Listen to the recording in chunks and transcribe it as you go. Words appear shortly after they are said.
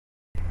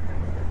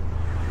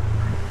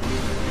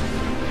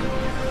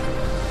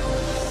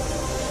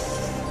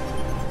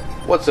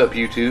What's up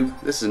YouTube?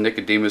 This is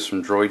Nicodemus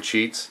from Droid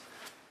Cheats,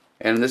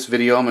 and in this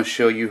video I'm going to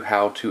show you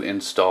how to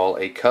install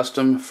a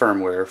custom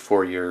firmware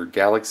for your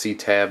Galaxy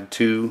Tab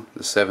 2,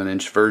 the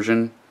 7-inch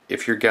version.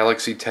 If your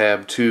Galaxy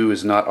Tab 2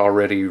 is not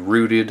already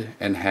rooted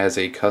and has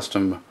a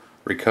custom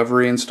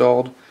recovery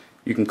installed,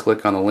 you can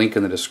click on the link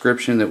in the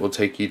description that will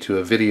take you to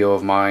a video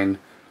of mine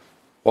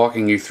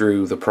walking you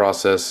through the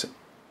process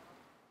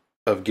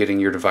of getting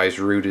your device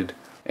rooted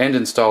and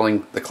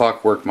installing the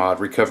Clockwork Mod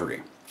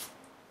recovery.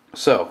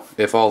 So,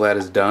 if all that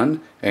is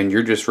done and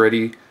you're just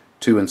ready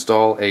to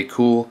install a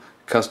cool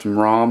custom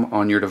ROM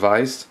on your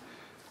device,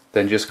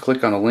 then just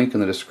click on the link in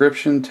the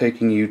description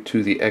taking you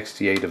to the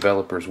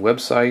xda-developers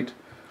website.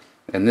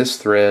 In this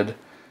thread,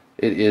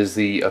 it is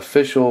the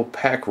official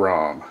PAC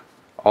Rom,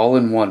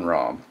 all-in-one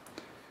ROM.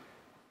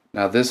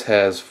 Now this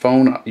has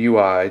phone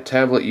UI,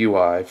 tablet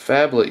UI,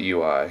 phablet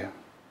UI,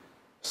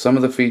 some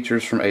of the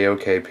features from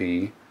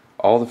AOKP,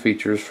 all the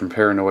features from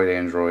Paranoid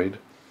Android,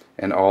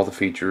 and all the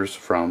features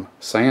from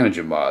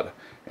CyanogenMod.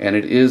 And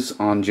it is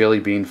on Jelly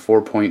Bean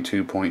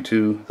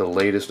 4.2.2, the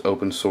latest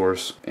open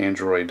source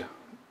Android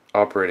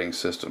operating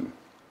system.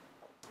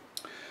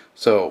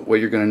 So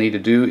what you're going to need to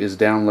do is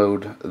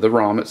download the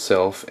ROM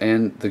itself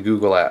and the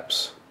Google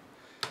apps.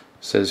 It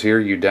says here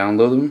you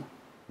download them,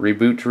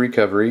 reboot to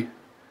recovery,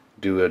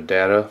 do a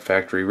data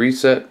factory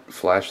reset,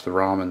 flash the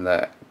ROM in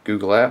that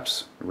Google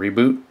apps,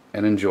 reboot,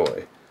 and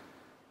enjoy.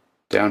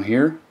 Down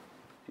here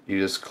you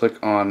just click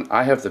on,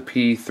 I have the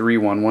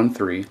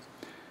P3113,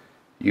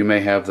 you may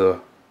have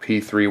the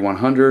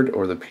P3100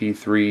 or the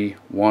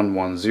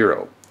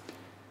P3110.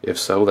 If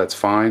so, that's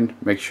fine.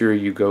 Make sure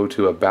you go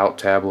to About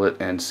Tablet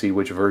and see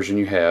which version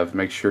you have.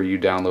 Make sure you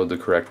download the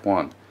correct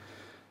one.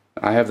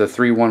 I have the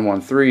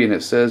 3113 and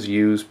it says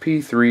use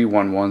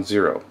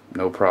P3110.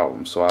 No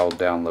problem, so I'll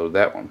download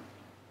that one.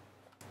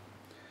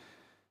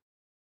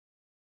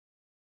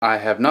 I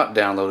have not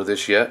downloaded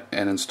this yet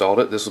and installed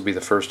it. This will be the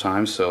first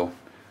time, so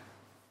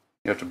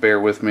you have to bear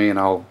with me and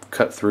I'll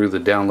cut through the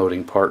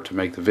downloading part to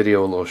make the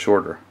video a little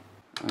shorter.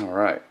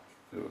 Alright,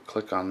 we will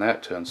click on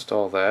that to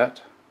install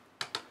that.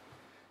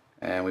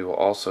 And we will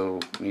also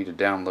need to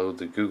download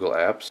the Google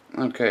apps.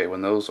 Okay,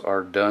 when those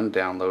are done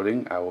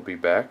downloading, I will be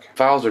back.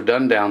 Files are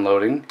done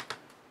downloading.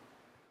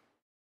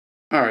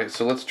 Alright,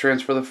 so let's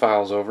transfer the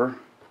files over.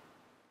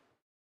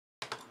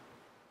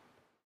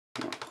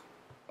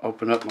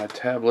 Open up my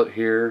tablet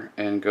here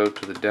and go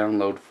to the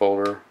download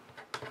folder.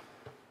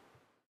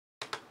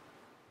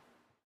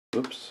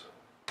 Oops.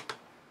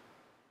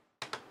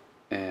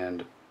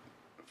 And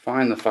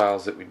find the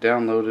files that we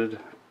downloaded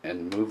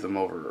and move them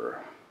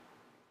over.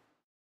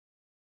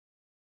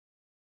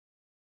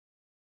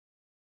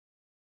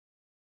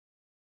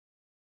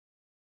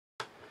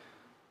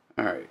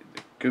 Alright,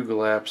 the Google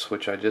Apps,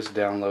 which I just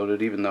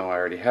downloaded even though I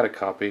already had a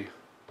copy.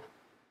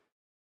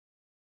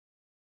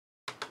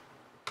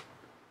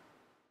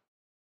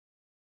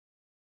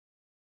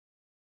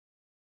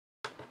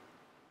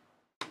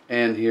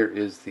 And here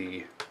is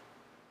the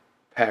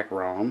PAC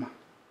Rom.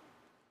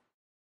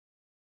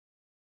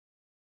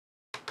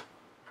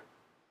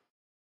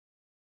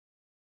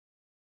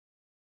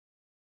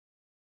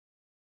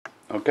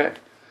 Okay,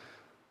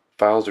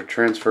 files are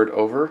transferred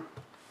over.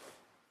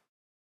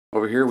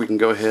 Over here we can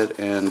go ahead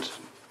and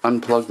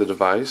unplug the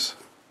device.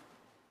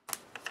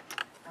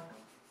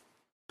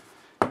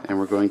 And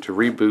we're going to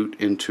reboot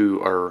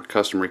into our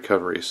custom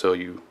recovery. So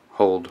you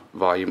hold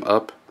volume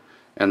up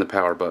and the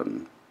power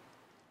button.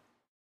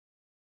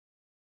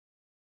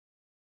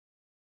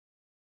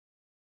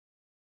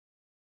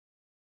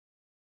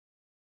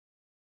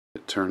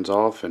 It turns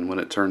off, and when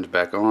it turns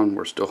back on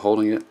we're still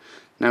holding it.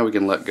 Now we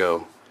can let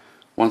go.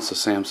 Once the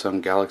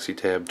Samsung Galaxy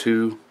Tab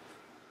 2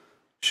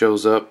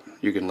 shows up,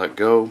 you can let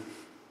go.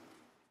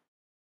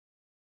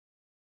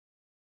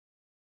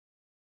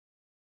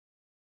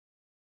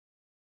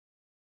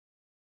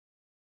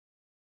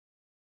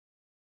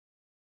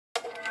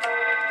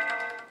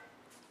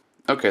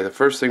 Okay, the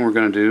first thing we're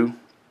going to do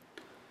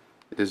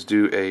is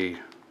do a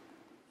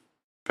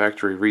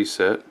factory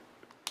reset.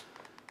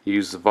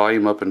 Use the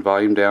volume up and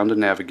volume down to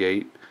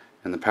navigate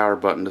and the power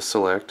button to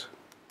select.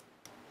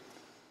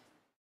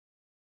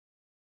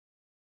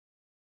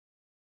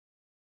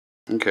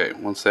 Okay,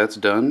 once that's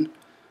done,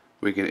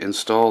 we can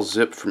install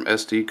zip from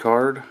SD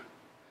card,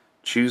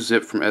 choose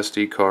zip from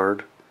SD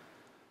card,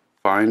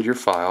 find your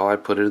file. I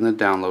put it in the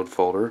download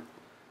folder,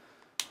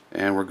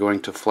 and we're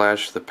going to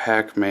flash the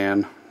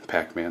Pac-Man,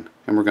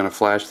 and we're going to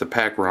flash the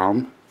PAC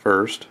ROM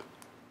first.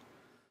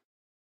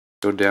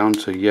 Go down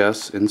to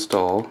yes,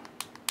 install.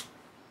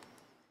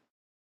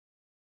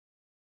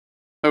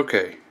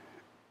 Okay,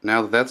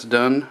 now that that's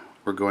done,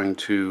 we're going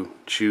to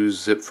choose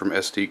zip from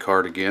SD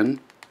card again,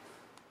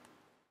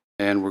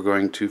 and we're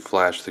going to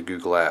flash the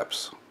Google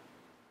apps.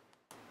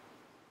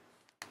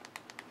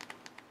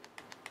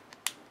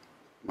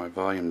 My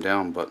volume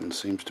down button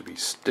seems to be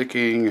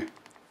sticking.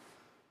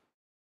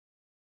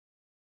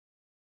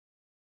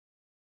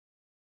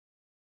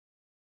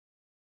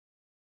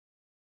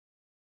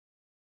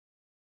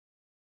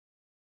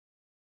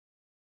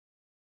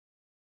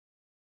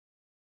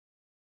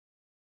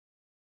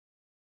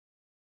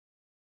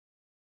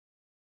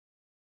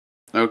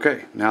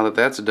 Okay, now that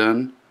that's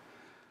done,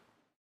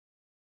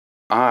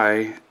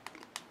 I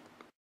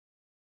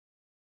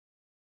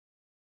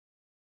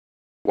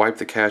wipe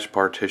the cache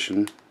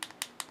partition.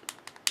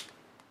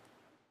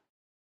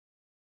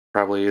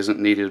 Probably isn't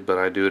needed, but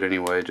I do it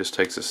anyway. It just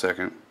takes a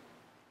second.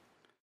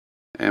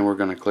 And we're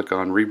going to click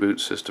on Reboot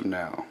System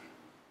now.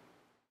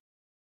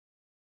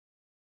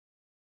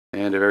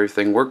 And if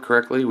everything worked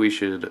correctly, we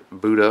should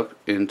boot up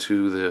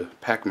into the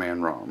PAC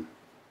Rom.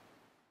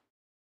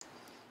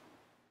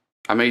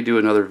 I may do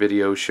another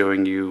video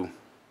showing you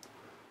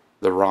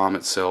the ROM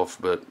itself,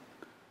 but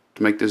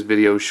to make this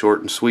video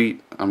short and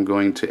sweet, I'm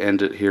going to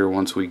end it here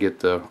once we get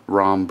the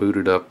ROM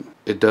booted up.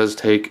 It does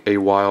take a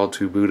while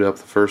to boot up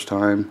the first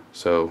time,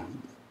 so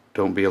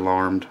don't be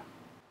alarmed.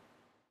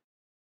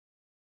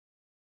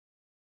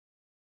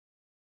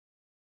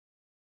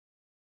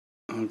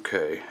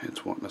 Okay,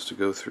 it's wanting us to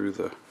go through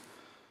the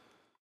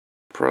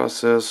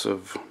process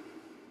of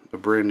a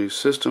brand new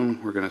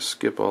system. We're going to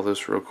skip all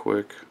this real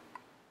quick.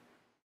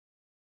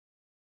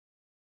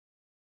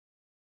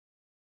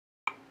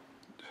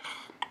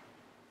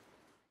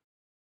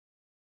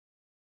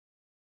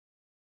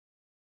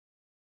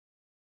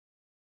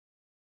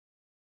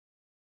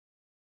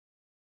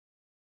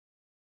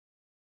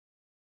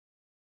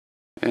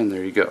 And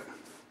there you go.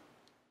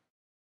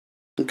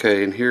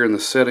 Okay, and here in the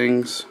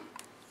settings,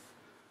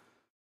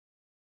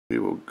 we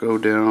will go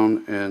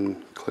down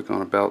and click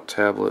on About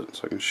Tablet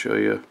so I can show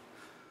you.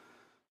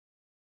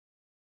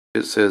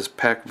 It says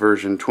PAC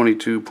version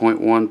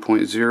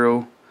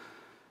 22.1.0,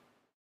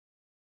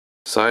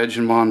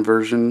 CyanogenMon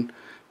version,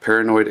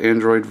 Paranoid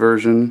Android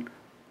version,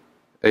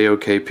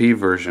 AOKP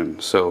version.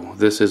 So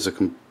this is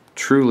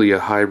truly a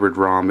hybrid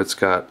ROM. It's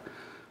got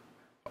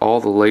all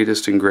the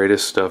latest and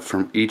greatest stuff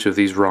from each of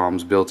these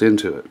ROMs built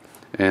into it,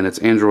 and it's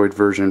Android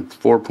version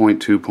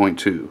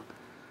 4.2.2.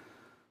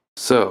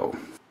 So,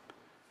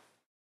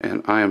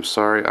 and I am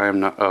sorry, I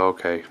am not, oh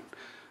okay,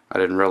 I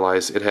didn't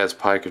realize it has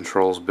Pi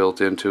controls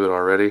built into it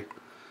already.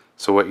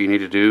 So what you need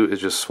to do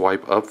is just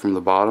swipe up from the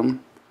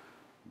bottom,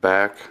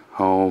 back,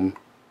 home,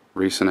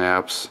 recent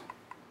apps,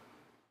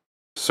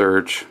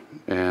 search,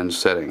 and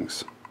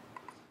settings.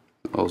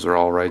 Those are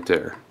all right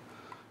there.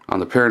 On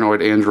the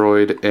Paranoid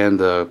Android and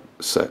the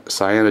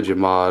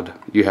CyanogenMod,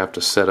 you have to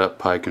set up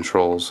Pi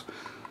controls.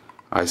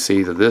 I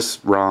see that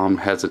this ROM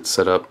has it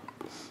set up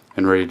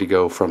and ready to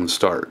go from the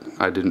start.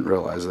 I didn't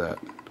realize that.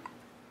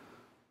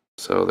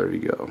 So there you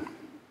go.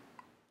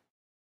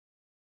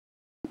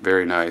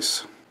 Very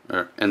nice.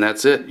 And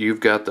that's it. You've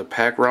got the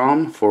PAC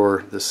ROM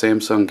for the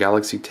Samsung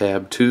Galaxy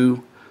Tab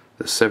 2,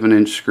 the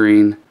 7-inch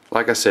screen.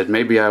 Like I said,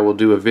 maybe I will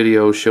do a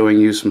video showing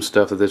you some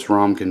stuff that this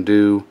ROM can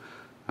do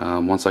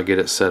once I get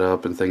it set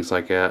up and things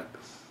like that.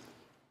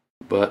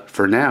 But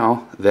for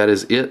now, that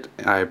is it.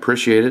 I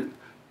appreciate it.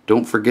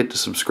 Don't forget to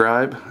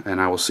subscribe, and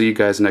I will see you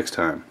guys next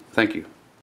time. Thank you.